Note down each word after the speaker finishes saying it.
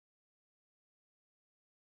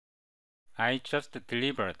I just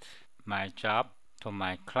delivered my job to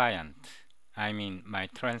my client. I mean my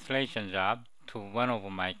translation job to one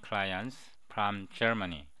of my clients from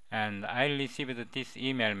Germany. And I received this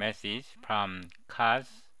email message from Kaz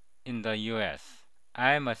in the US.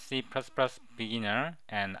 I'm a C++ beginner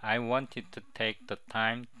and I wanted to take the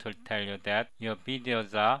time to tell you that your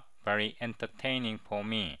videos are very entertaining for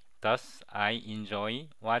me. Thus, I enjoy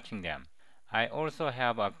watching them. I also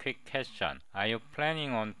have a quick question. Are you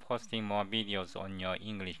planning on posting more videos on your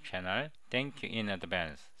English channel? Thank you in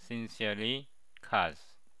advance. Sincerely, Kaz.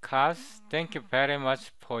 Kaz, thank you very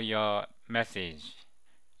much for your message.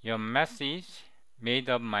 Your message made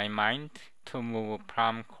up my mind to move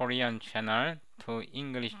from Korean channel to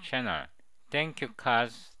English channel. Thank you,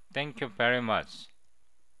 Kaz. Thank you very much.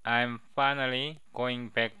 I'm finally going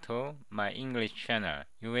back to my English channel.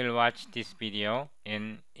 You will watch this video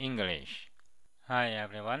in English. Hi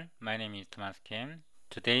everyone, my name is Thomas Kim.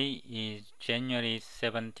 Today is January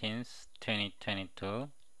 17th, 2022.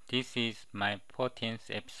 This is my 14th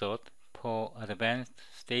episode for Advanced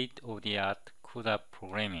State-of-the-Art CUDA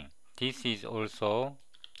Programming. This is also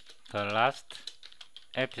the last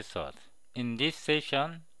episode. In this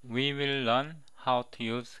session, we will learn how to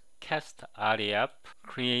use CAST-REF,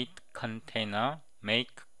 create container,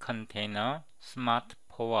 make container, smart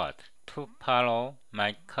forward. To follow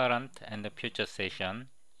my current and future session,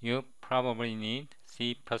 you probably need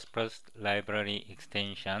C++ library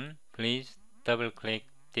extension. Please double-click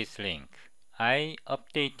this link. I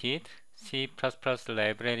updated C++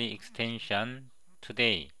 library extension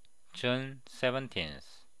today, June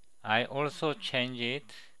 17th. I also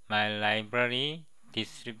changed my library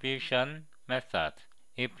distribution method.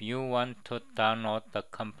 If you want to download the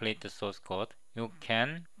complete source code, you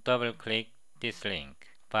can double-click this link.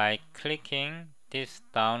 By clicking this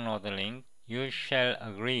download link, you shall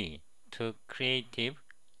agree to Creative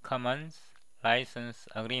Commons license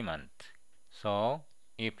agreement. So,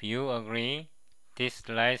 if you agree this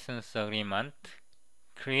license agreement,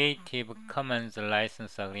 Creative Commons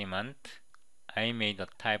license agreement, I made a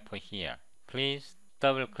typo here. Please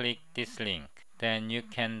double-click this link. Then you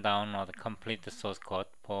can download complete source code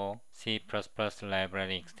for C++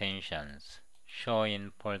 library extensions. Show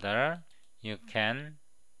in folder, you can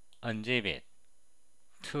unzip it.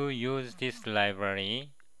 To use this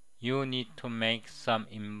library, you need to make some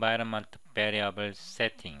environment variable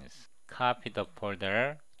settings. Copy the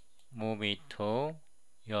folder, move it to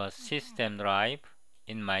your system drive,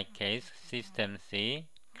 in my case system C.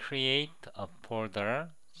 Create a folder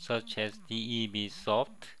such as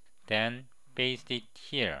debsoft, then paste it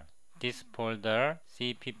here. This folder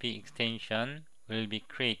CPP extension will be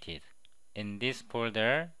created. In this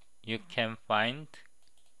folder, you can find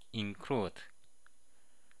include.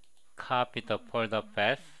 Copy the folder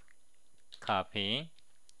path, copy,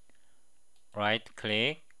 right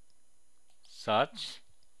click, search,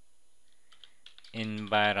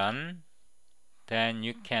 environ, then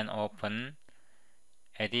you can open,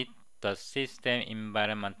 edit the system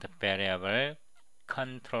environment variable,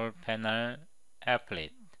 control panel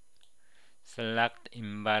applet, select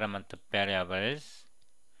environment variables,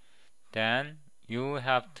 then you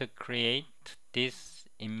have to create this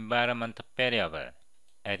environment variable.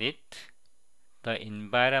 Edit. The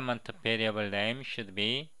environment variable name should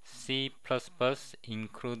be C++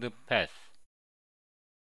 include path.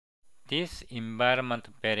 This environment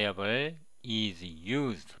variable is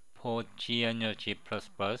used for GNU G++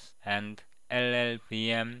 and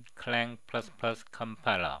LLVM Clang++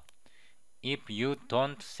 compiler. If you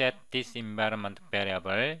don't set this environment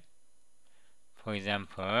variable, for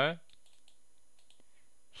example,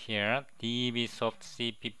 here debsoft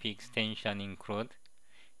CPP extension include,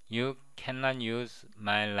 you cannot use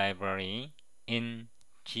my library in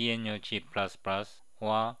GNU G++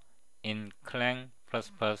 or in Clang++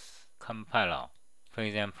 compiler. For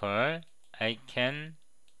example, I can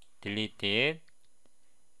delete it,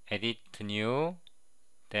 edit to new,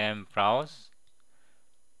 then browse,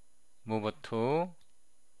 move to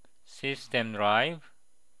system drive,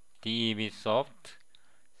 debsoft,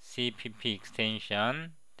 CPP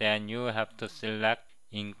extension, then you have to select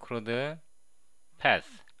include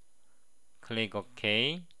path. Click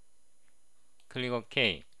OK. Click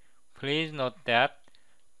OK. Please note that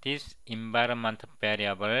this environment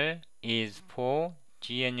variable is for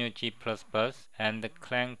GNU G++ and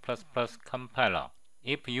Clang++ compiler.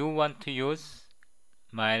 If you want to use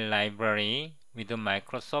my library with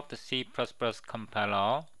Microsoft C++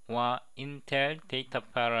 compiler or Intel Data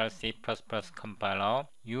Parallel C++ compiler,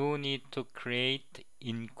 you need to create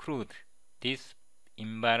include this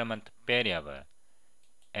environment variable.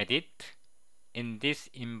 Edit. In this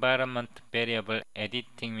environment variable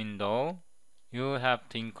editing window, you have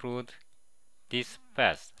to include this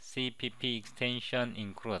fast CPP extension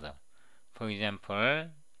include. For example,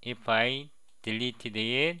 if I deleted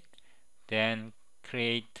it, then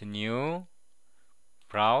create new,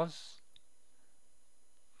 browse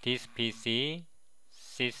this PC,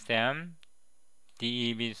 system,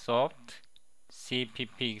 DEVSoft,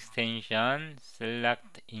 CPP extension,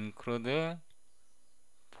 select include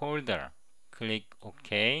folder, click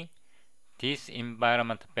OK. This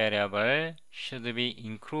environment variable should be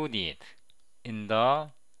included in the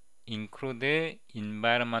include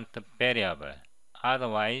environment variable.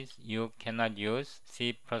 Otherwise, you cannot use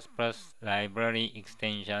C++ library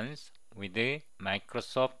extensions with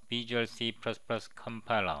Microsoft Visual C++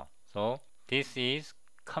 compiler. So this is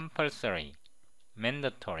compulsory,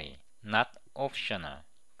 mandatory, not optional.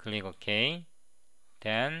 Click OK.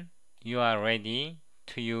 Then you are ready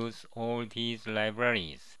to use all these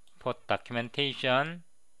libraries. For documentation,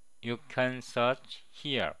 you can search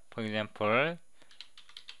here. For example,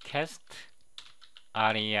 cast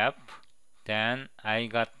ref. Then I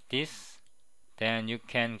got this. Then you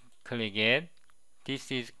can click it.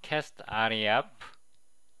 This is cast ref.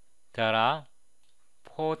 There are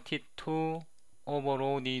 42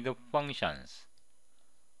 overloaded functions.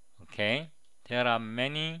 Okay, there are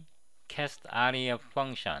many cast ref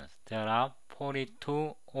functions. There are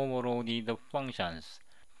 42 overloaded functions.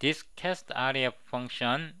 This cast ref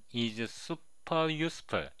function is super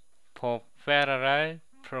useful for parallel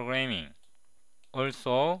programming.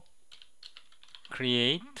 Also,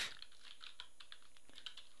 create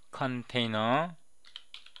container.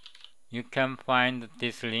 You can find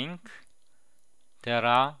this link. There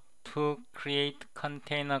are two create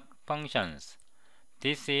container functions.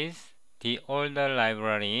 This is the older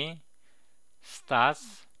library,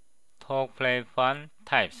 starts, talk, play, fun,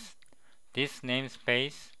 types. This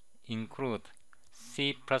namespace include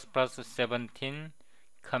C++ 17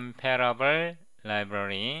 comparable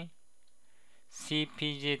library,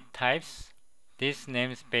 CPG types. This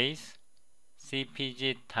namespace,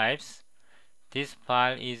 CPG types. This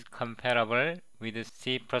file is comparable with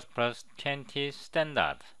C++ 20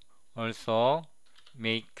 standard. Also,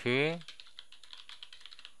 make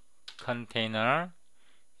container.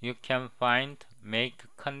 You can find make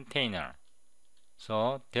container.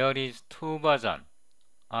 So there is two versions.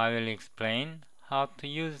 I will explain how to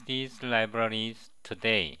use these libraries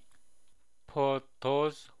today. For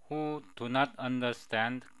those who do not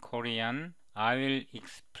understand Korean, I will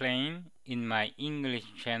explain in my English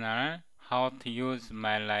channel how to use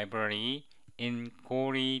my library in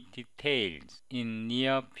gory details in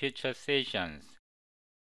near future sessions.